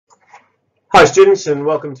Hi students, and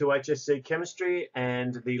welcome to HSC Chemistry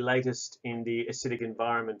and the latest in the acidic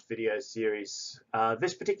environment video series.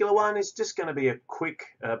 This particular one is just going to be a quick,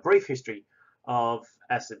 brief history of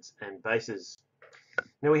acids and bases.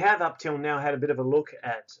 Now, we have up till now had a bit of a look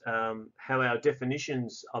at how our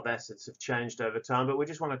definitions of acids have changed over time, but we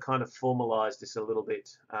just want to kind of formalize this a little bit.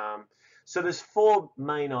 So there's four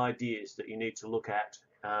main ideas that you need to look at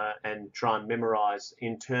and try and memorize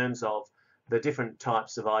in terms of the different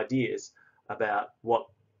types of ideas about what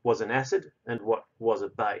was an acid and what was a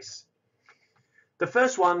base. The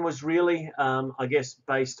first one was really, I guess,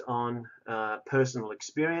 based on personal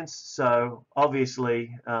experience. So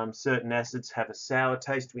obviously, certain acids have a sour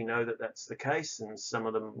taste. We know that that's the case, and some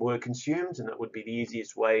of them were consumed, and that would be the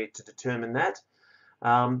easiest way to determine that.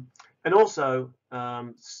 And also,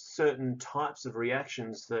 certain types of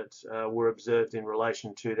reactions that were observed in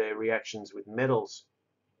relation to their reactions with metals.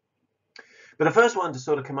 But the first one to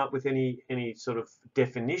sort of come up with any sort of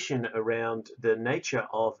definition around the nature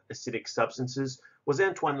of acidic substances was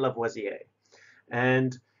Antoine Lavoisier.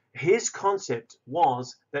 And his concept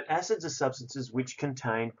was that acids are substances which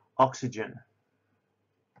contain oxygen.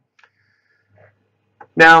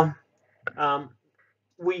 Now,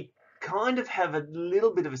 we kind of have a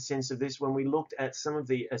little bit of a sense of this when we looked at some of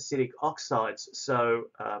the acidic oxides. So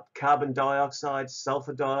carbon dioxide,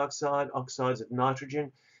 sulfur dioxide, oxides of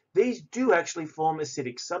nitrogen. These do actually form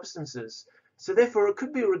acidic substances. So therefore, it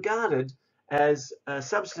could be regarded as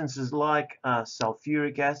substances like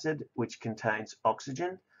sulfuric acid, which contains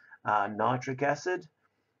oxygen, nitric acid,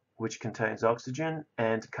 which contains oxygen,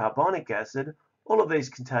 and carbonic acid. All of these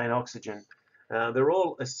contain oxygen. They're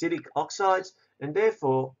all acidic oxides, and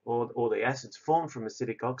therefore, or the acids formed from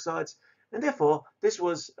acidic oxides, and therefore, this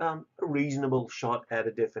was a reasonable shot at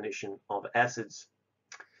a definition of acids.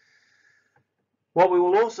 What we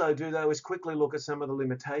will also do, though, is quickly look at some of the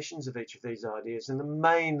limitations of each of these ideas. And the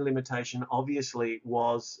main limitation, obviously,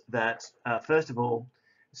 was that, first of all,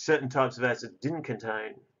 certain types of acid didn't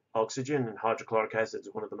contain oxygen, and hydrochloric acid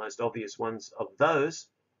is one of the most obvious ones of those.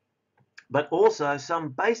 But also, some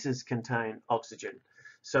bases contain oxygen.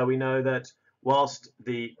 So we know that whilst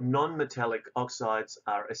the non-metallic oxides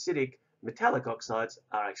are acidic, metallic oxides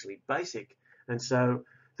are actually basic. And so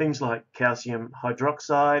things like calcium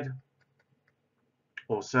hydroxide,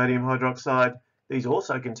 or sodium hydroxide, these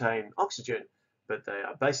also contain oxygen, but they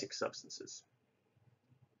are basic substances.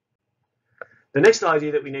 The next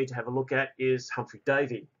idea that we need to have a look at is Humphrey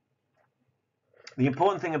Davy. The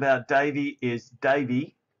important thing about Davy is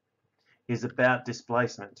about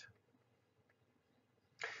displacement.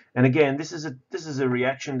 And again, this is a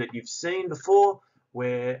reaction that you've seen before,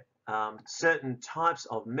 where certain types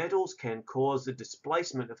of metals can cause the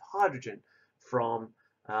displacement of hydrogen from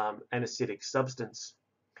an acidic substance.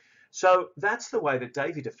 So that's the way that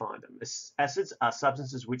Davy defined them. Acids are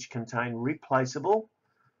substances which contain replaceable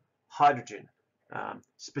hydrogen.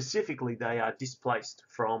 Specifically, they are displaced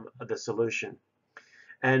from the solution.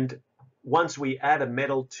 And once we add a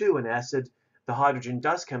metal to an acid, the hydrogen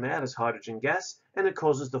does come out as hydrogen gas, and it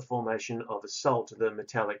causes the formation of a salt, the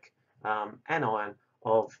metallic anion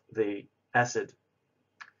of the acid.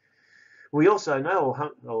 We also know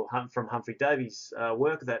from Humphrey Davy's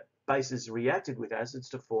work that bases reacted with acids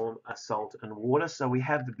to form a salt and water. So we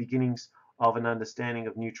have the beginnings of an understanding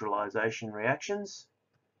of neutralization reactions.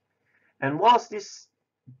 And whilst this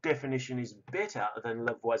definition is better than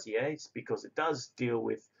Lavoisier's, because it does deal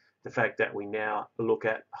with the fact that we now look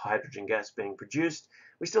at hydrogen gas being produced,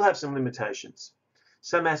 we still have some limitations.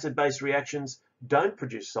 Some acid-base reactions don't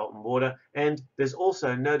produce salt and water, and there's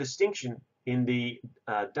also no distinction in the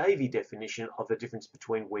Davy definition of the difference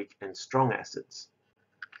between weak and strong acids.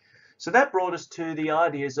 So that brought us to the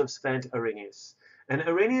ideas of Svante Arrhenius. And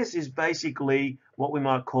Arrhenius is basically what we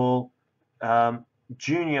might call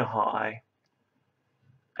junior high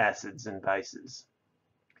acids and bases.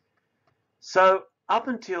 So up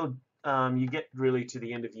until you get really to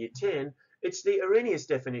the end of year 10, it's the Arrhenius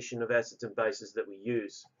definition of acids and bases that we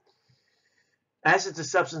use. Acids are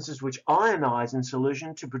substances which ionize in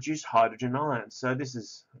solution to produce hydrogen ions. So this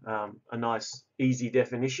is a nice, easy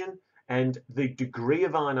definition. And the degree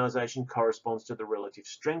of ionization corresponds to the relative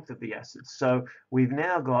strength of the acids. So we've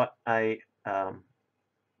now got a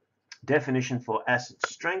definition for acid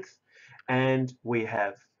strength, and we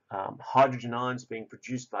have hydrogen ions being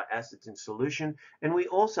produced by acids in solution, and we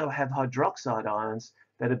also have hydroxide ions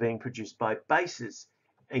that are being produced by bases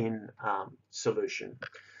in solution.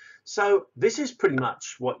 So this is pretty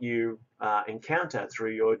much what you encounter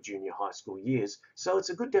through your junior high school years. So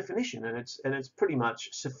it's a good definition, and it's pretty much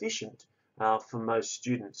sufficient for most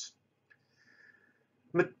students.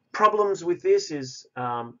 Problems with this is,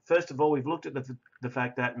 first of all, we've looked at the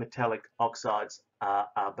fact that metallic oxides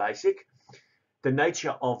are basic. The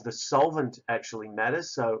nature of the solvent actually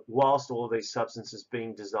matters. So whilst all of these substances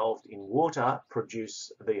being dissolved in water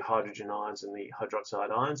produce the hydrogen ions and the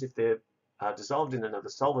hydroxide ions, if they're dissolved in another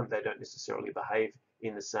solvent, they don't necessarily behave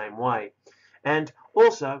in the same way. And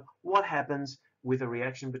also, what happens with a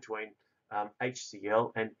reaction between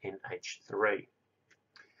HCl and NH3.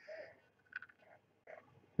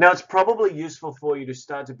 Now, it's probably useful for you to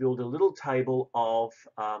start to build a little table of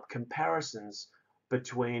comparisons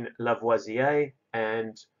between Lavoisier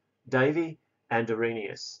and Davy and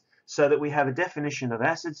Arrhenius, so that we have a definition of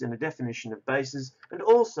acids and a definition of bases, and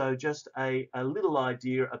also just a little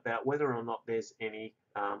idea about whether or not there's any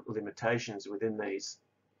limitations within these.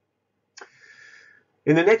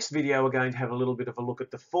 In the next video, we're going to have a little bit of a look at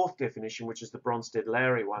the fourth definition, which is the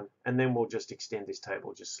Bronsted-Lowry one, and then we'll just extend this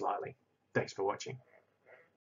table just slightly. Thanks for watching.